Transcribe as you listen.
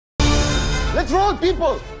Let's roll,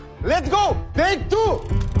 people! Let's go! Take two!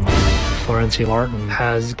 Florencia Martin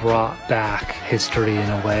has brought back history in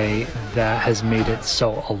a way that has made it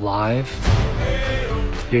so alive.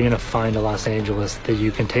 You're going to find a Los Angeles that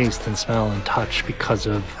you can taste and smell and touch because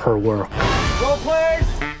of her work. Go, players!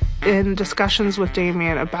 In discussions with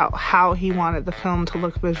Damien about how he wanted the film to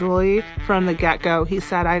look visually, from the get-go, he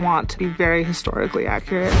said, I want to be very historically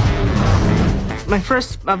accurate. My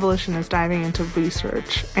first evolution is diving into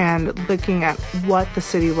research and looking at what the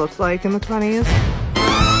city looked like in the 20s.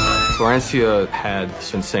 Florencia had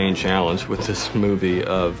this insane challenge with this movie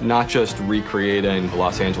of not just recreating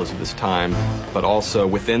Los Angeles of this time, but also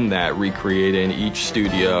within that recreating each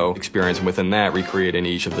studio experience, and within that recreating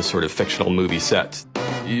each of the sort of fictional movie sets.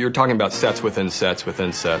 You're talking about sets within sets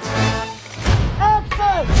within sets.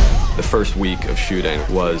 The first week of shooting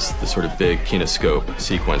was the sort of big kinescope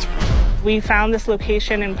sequence. We found this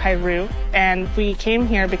location in Peru, and we came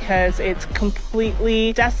here because it's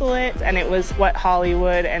completely desolate, and it was what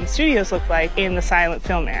Hollywood and studios looked like in the silent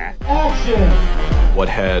film era. Action! What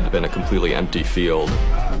had been a completely empty field,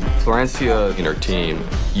 Florencia and her team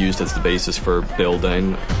used as the basis for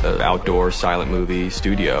building an outdoor silent movie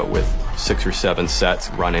studio with 6 or 7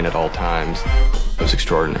 sets running at all times. It was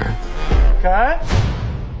extraordinary. Cut!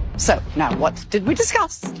 So, now what did we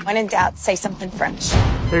discuss? When in doubt, say something French.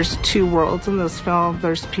 There's 2 worlds in this film.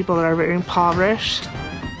 There's people that are very impoverished,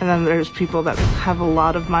 and then there's people that have a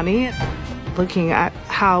lot of money. Looking at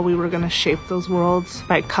how we were going to shape those worlds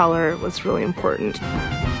by color was really important.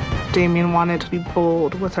 Damien wanted to be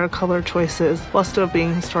bold with our color choices while still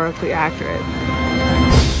being historically accurate.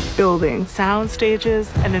 Building sound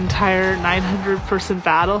stages, an entire 900-person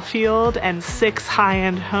battlefield, and 6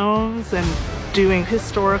 high-end homes, and doing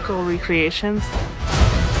historical recreations.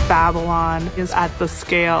 Babylon is at the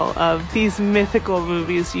scale of these mythical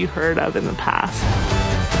movies you heard of in the past.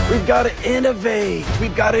 We've got to innovate.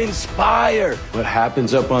 We've got to inspire. What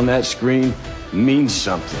happens up on that screen means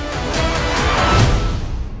something.